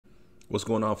What's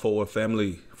going on, Forward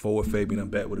family? Forward Fabian. I'm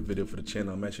back with a video for the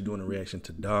channel. I'm actually doing a reaction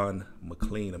to Don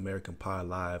McLean, American Pie,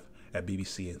 live at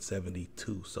BBC in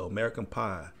 '72. So American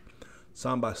Pie,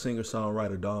 song by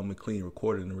singer-songwriter Don McLean,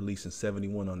 recorded and released in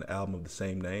 '71 on the album of the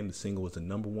same name. The single was the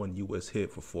 #1 U.S. hit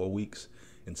for 4 weeks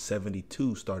in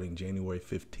 '72, starting January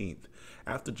 15th,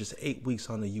 after just 8 weeks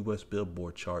on the U.S.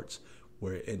 Billboard charts,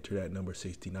 where it entered at number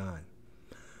 69.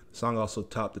 The song also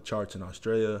topped the charts in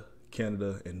Australia,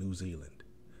 Canada, and New Zealand.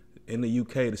 In the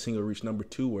UK, the single reached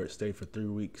 #2, where it stayed for 3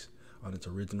 weeks on its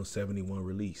original '71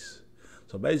 release.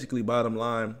 So basically, bottom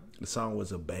line, the song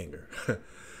was a banger.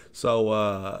 So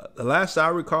the last I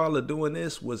recall of doing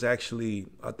this was actually,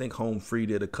 I think Home Free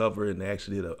did a cover, and they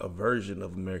actually did a version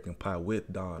of American Pie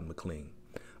with Don McLean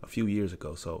a few years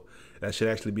ago. So that should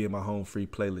actually be in my Home Free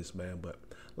playlist, man. But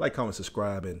like, comment,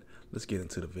 subscribe, and let's get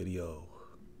into the video.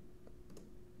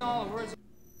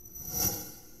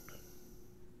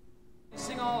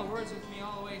 Sing all the words with me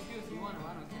all the way through if you want to,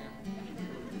 I don't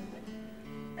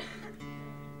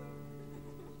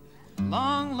care.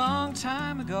 Long, long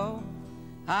time ago,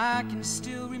 I can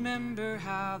still remember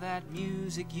how that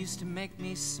music used to make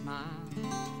me smile.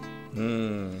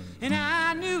 And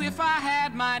I knew if I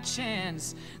had my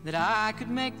chance that I could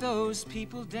make those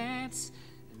people dance,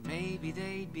 and maybe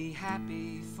they'd be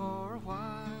happy for a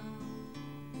while.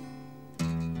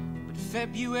 But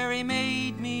February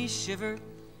made me shiver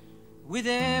with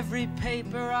every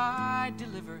paper I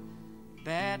deliver.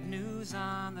 Bad news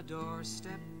on the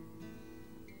doorstep.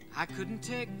 I couldn't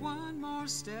take one more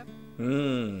step.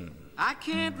 I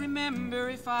can't remember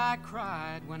if I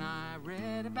cried when I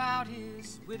read about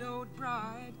his widowed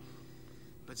bride,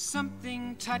 but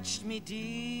something touched me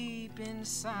deep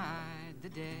inside the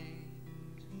day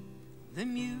the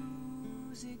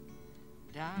music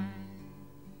died.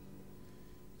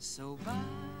 So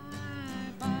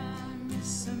bye-bye,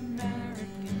 Miss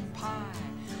American Pie.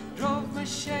 Drove my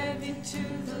Chevy to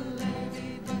the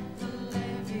levee, but the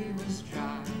levee was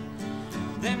dry.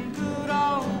 Them good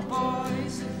old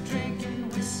boys are drinking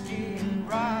whiskey and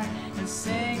rye and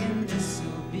singing,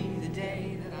 this'll be the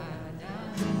day that I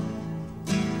die.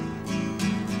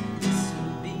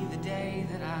 This'll be the day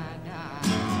that I die.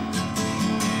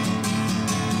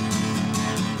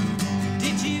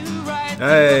 Did you write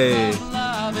the book of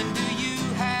love, and do you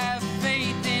have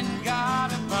faith in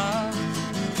God above?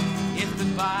 If the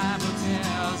Bible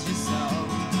tells you so.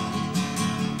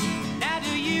 Now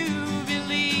do you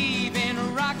believe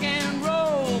in rock and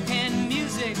roll? Can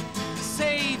music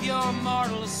save your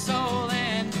mortal soul?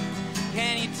 And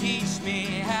can you teach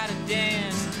me how to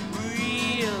dance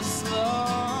real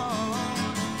slow?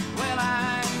 Well,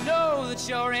 I know that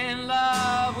you're in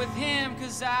love with him,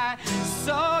 'cause I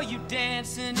saw you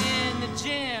dancing in the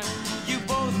gym. You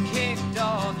both kicked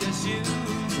off your shoes.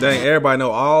 Dang, everybody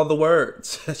know all the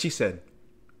words. She said.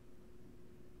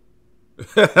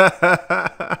 Man, I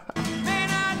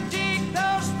dig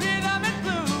those rhythm and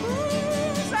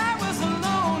blues. I was a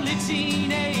lonely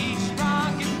teenage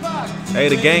drunk and buck. Hey,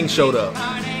 the gang showed up.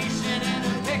 Carnation in a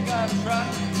pickup truck,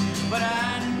 but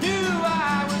I knew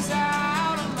I was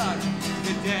out of luck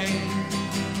the day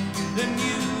the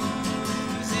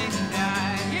music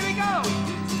died. Here we go.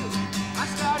 I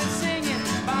started singing,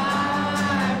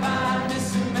 bye bye,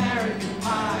 Miss American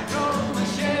Pie. Drove my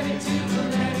Chevy to the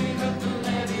levee, but the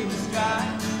levee was dry.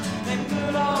 Them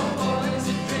good old boys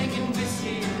are drinking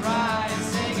whiskey and rye and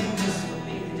singing, this'll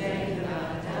be the day that I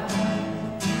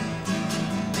die.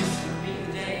 This'll be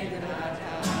the day that I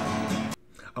die.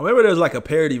 I remember there was like a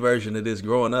parody version of this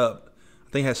growing up. I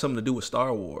think it had something to do with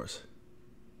Star Wars.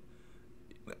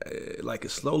 Like,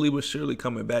 it's slowly but surely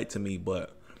coming back to me,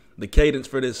 but the cadence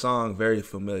for this song, very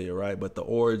familiar, right? But the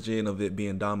origin of it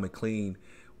being Don McLean,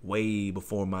 way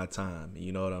before my time,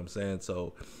 you know what I'm saying?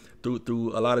 So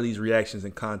through a lot of these reactions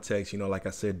and context, you know, like I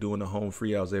said, doing the Home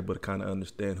Free, I was able to kind of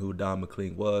understand who Don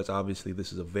McLean was. Obviously,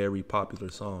 this is a very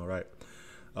popular song, right?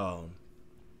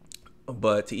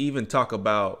 But to even talk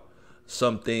about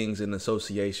some things in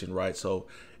association, right? So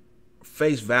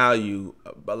face value,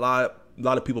 a lot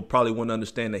of people probably wouldn't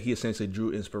understand that he essentially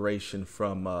drew inspiration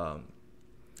from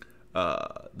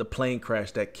the plane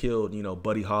crash that killed, you know,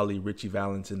 Buddy Holly, Richie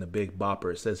Valens, and the Big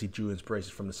Bopper. It says he drew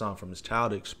inspiration from the song from his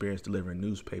childhood experience delivering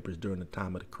newspapers during the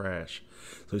time of the crash.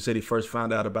 So he said he first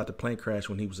found out about the plane crash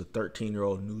when he was a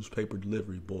 13-year-old newspaper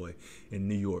delivery boy in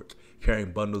New York,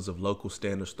 carrying bundles of local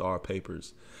Standard Star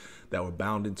papers that were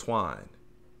bound in twine,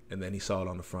 and then he saw it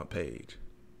on the front page.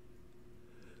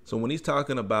 So when he's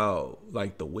talking about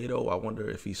like the widow, I wonder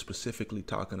if he's specifically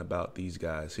talking about these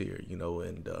guys here, you know,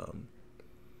 and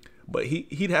but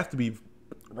he'd have to be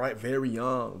right very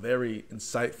young, very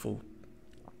insightful,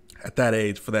 at that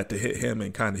age for that to hit him,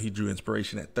 and kind of he drew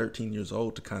inspiration at 13 years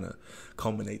old to kind of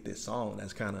culminate this song.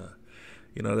 That's kind of,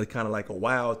 you know, that's kind of like a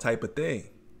wild type of thing.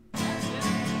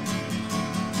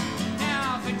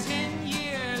 Now for 10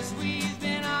 years we've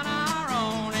been on our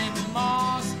own, and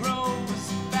moss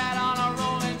grows fat on a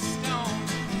rolling stone.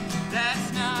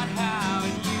 That's not how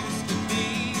it used to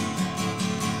be.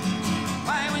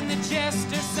 Why, when the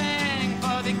jester sang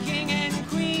for the king and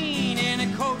queen in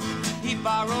a coat he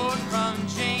borrowed from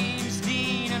James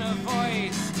Dean, and a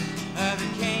voice that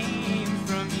came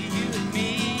from you and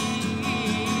me.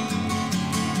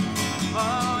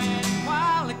 Oh, and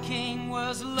while the king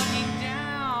was looking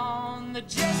down, the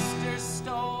jester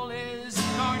stole his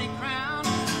thorny crown.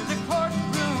 The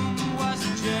courtroom was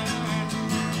adjourned,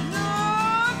 no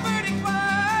verdict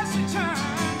was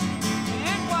returned.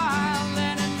 And while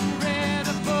Lennon read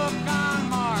a book on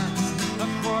Marx, a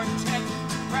quartet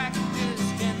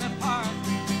practiced in the park,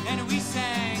 and we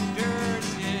sang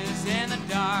dirges in the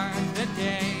dark. The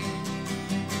day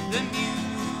the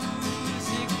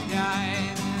music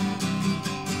died,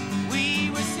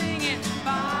 we were singing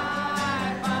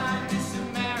bye bye Miss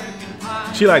American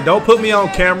Pie. She like, don't put me on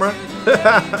camera. The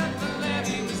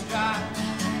levee was dry.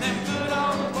 Them good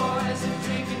old boys are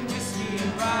drinking whiskey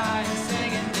and rye, and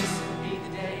singing, this will be the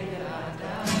day that I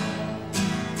die.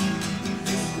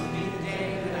 This will be the day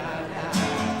that I die.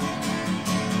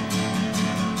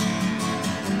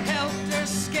 Helter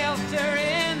skelter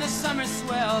in the summer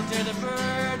swelter, the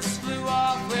birds flew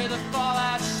off with a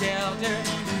fallout shelter,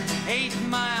 8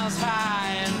 miles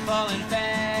high and falling fast.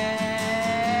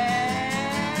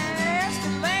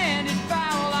 Landed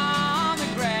foul on the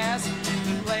grass.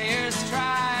 The players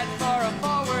tried for a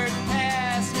forward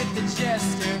pass, with the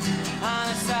jester on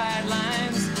the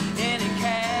sidelines in a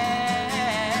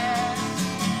cast.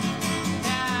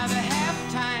 Now the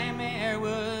halftime air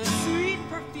was sweet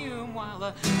perfume, while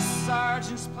the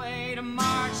sergeants played a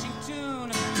marching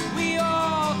tune. We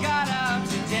all got up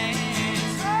to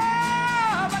dance,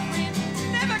 oh, but we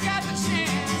never got the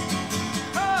chance,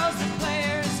 'cause the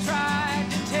players tried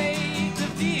to take the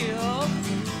field.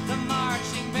 The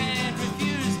marching band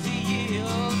refused to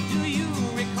yield. Do you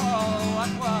recall what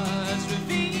was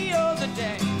revealed the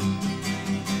day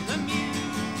the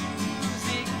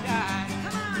music died?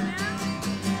 Come on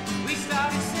now. We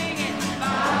started singing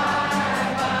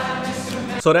bye bye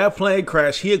Mr. So that plane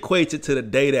crash, he equates it to the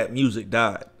day that music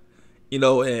died. You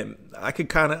know, and I could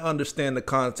kind of understand the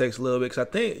context a little bit, because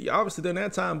I think obviously during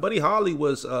that time, Buddy Holly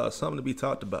was something to be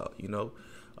talked about, you know.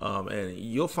 And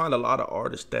you'll find a lot of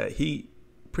artists that he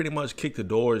pretty much kicked the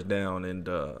doors down, and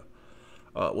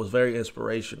was very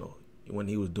inspirational when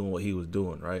he was doing what he was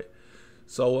doing, right?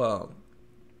 So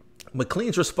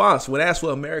McLean's response when asked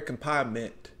what American Pie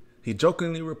meant, he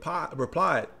jokingly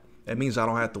replied, "That means I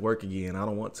don't have to work again. I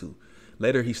don't want to."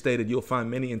 Later, he stated, "You'll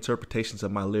find many interpretations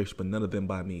of my lyrics, but none of them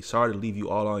by me. Sorry to leave you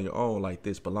all on your own like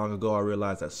this, but long ago I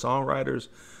realized that songwriters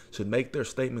should make their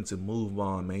statements and move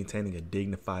on, maintaining a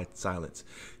dignified silence."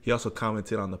 He also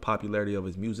commented on the popularity of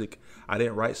his music. "I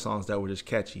didn't write songs that were just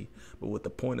catchy, but with a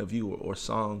point of view, or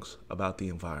songs about the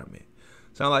environment."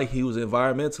 Sound like he was an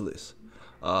environmentalist.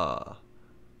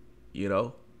 You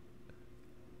know,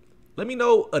 let me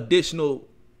know additional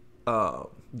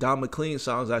Don McLean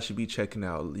songs I should be checking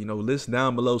out. You know, list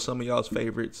down below some of y'all's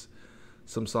favorites,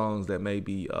 some songs that may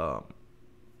be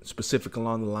specific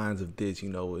along the lines of this. You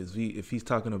know, if he's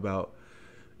talking about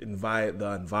the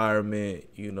environment,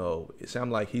 you know, it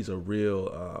sounds like he's a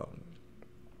real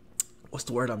what's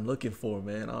the word I'm looking for,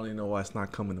 man? I don't even know why it's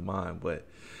not coming to mind, but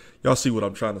y'all see what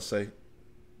I'm trying to say.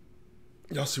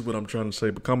 Y'all see what I'm trying to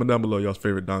say. But comment down below y'all's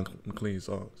favorite Don McLean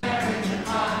songs.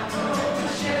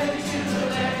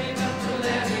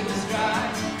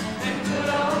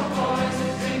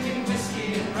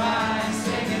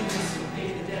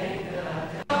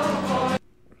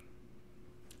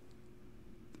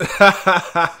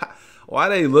 Why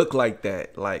they look like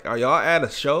that? Like, are y'all at a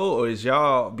show, or is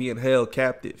y'all being held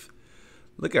captive?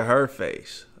 Look at her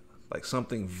face. Like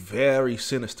something very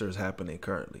sinister is happening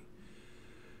currently.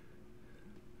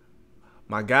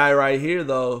 My guy right here,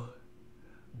 though,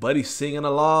 Buddy's singing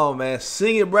along, man.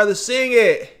 Sing it, brother, sing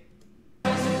it.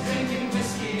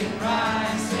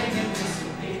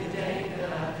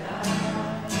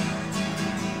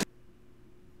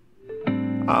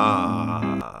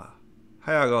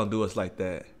 How y'all gonna do us like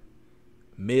that?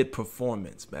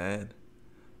 Mid-performance, man.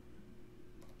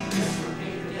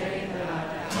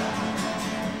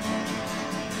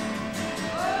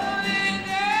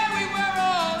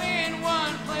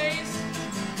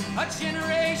 A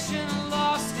generation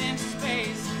lost in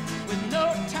space, with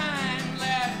no time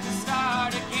left to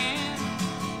start again.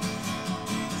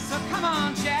 So come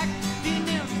on, Jack.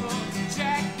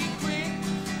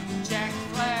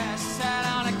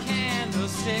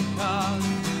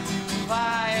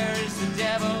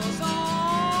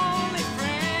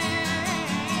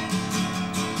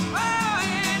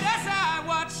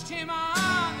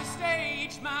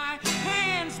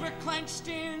 clenched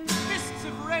in fists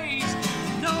of rage.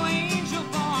 No angel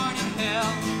born in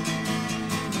hell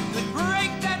could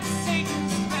break that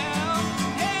Satan's spell.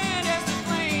 And as the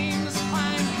flames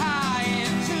climbed high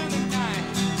into the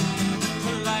night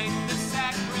to light the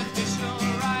sacrificial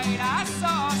rite, I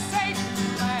saw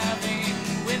Satan laughing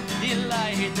with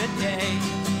delight the day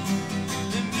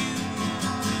the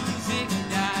music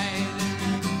died.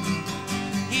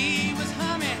 He was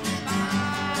humming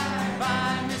bye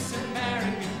bye Miss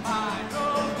American Pie.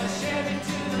 Drove my Chevy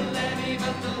to the levee,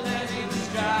 but the levee was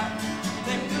dry.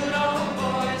 Them good old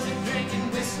boys are drinking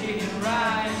whiskey and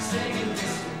rye, singing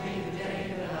this will be the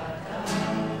day that I die.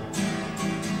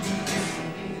 This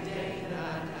will be the day that I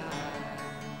die.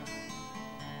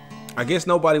 I guess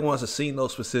nobody wants to sing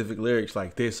those specific lyrics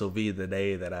like this will be the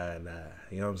day that I die.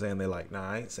 You know what I'm saying? They're like, nah,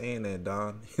 I ain't saying that,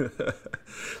 Don.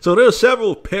 So there's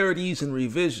several parodies and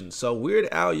revisions. So Weird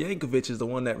Al Yankovic is the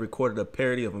one that recorded a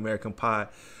parody of American Pie.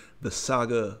 The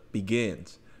Saga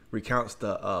Begins recounts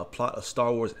the plot of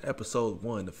Star Wars Episode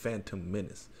 1, The Phantom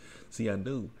Menace. See, I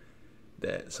knew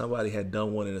that somebody had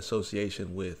done one in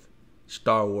association with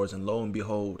Star Wars, and lo and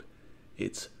behold,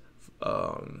 it's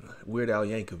Weird Al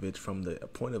Yankovic from the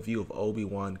point of view of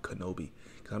Obi-Wan Kenobi.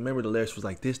 Because I remember the lyrics was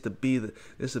like, this would be the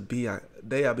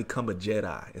day I become a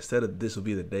Jedi. Instead of this will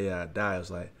be the day I die, it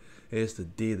was like, it's the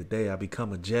day I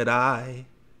become a Jedi.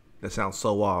 That sounds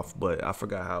so off, but I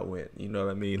forgot how it went. You know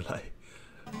what I mean? Like,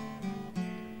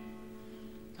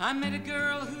 I met a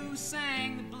girl who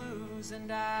sang the blues,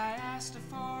 and I asked her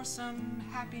for some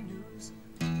happy news.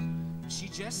 She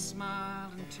just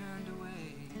smiled and turned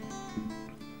away.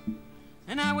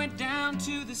 And I went down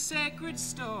to the sacred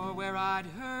store where I'd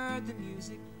heard the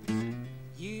music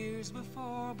years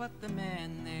before, but the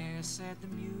man there said the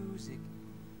music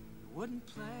wouldn't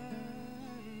play.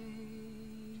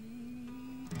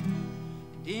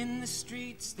 And in the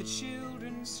streets the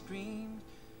children screamed,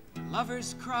 the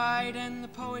lovers cried, and the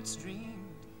poets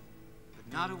dreamed, but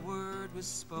not a word was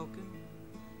spoken.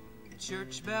 The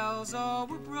church bells all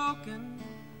were broken.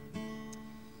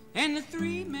 And the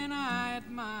three men I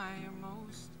admire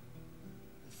most,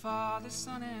 the Father,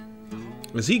 Son, and the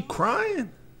Holy. is he crying?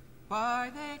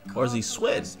 Why they Or is he caught the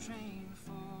sweating? last train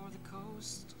for the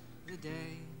coast the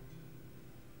day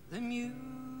the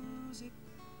music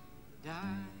died,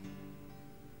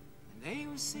 and they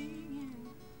were singing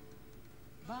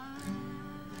bye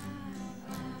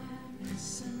bye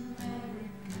Miss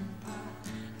American Pie.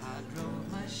 I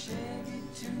drove my Chevy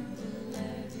to the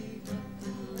levee, but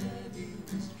the levee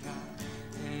was dry.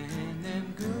 And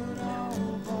them good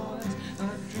old boys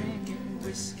are drinking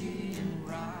whiskey and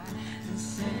rye and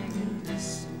singing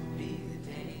this will be the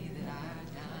day that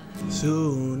I die.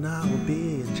 Soon I will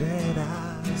be a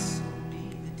Jedi. This will be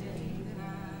the day that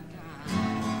I die.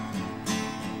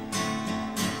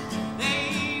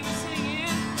 They were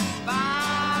singing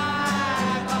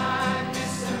bye bye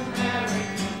Miss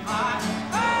American Pie.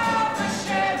 Oh, the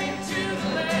Chevy to the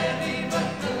levee, but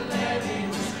the levee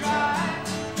was dry.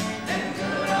 Them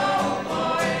good old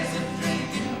boys are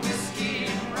drinking whiskey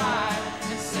and rye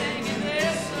and singing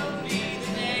this will be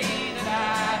the day that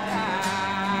I die.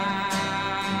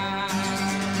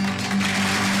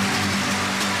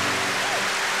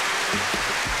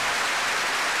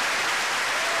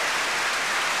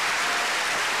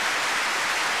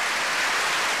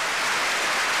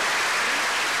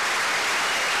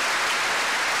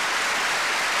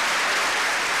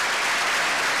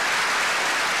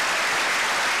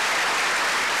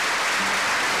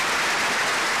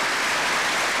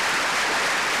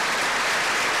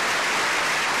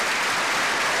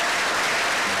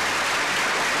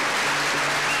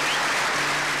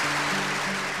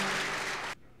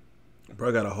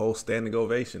 Bro got a whole standing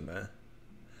ovation, man.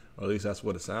 Or at least that's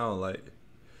what it sounds like.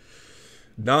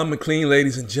 Don McLean,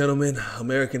 ladies and gentlemen.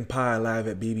 American Pie live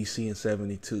at BBC in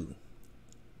 72.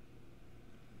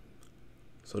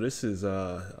 So this is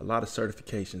a lot of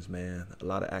certifications, man. A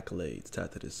lot of accolades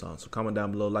tied to this song. So comment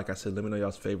down below. Like I said, let me know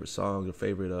y'all's favorite songs or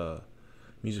favorite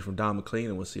music from Don McLean.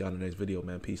 And we'll see y'all in the next video,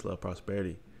 man. Peace, love,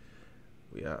 prosperity.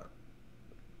 We out.